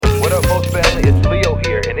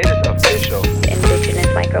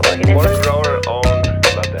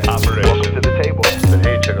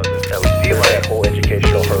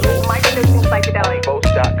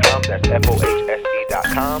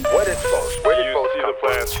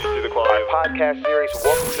advance. You see the quality. Our podcast series,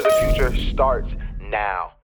 Welcome to the Future, starts now.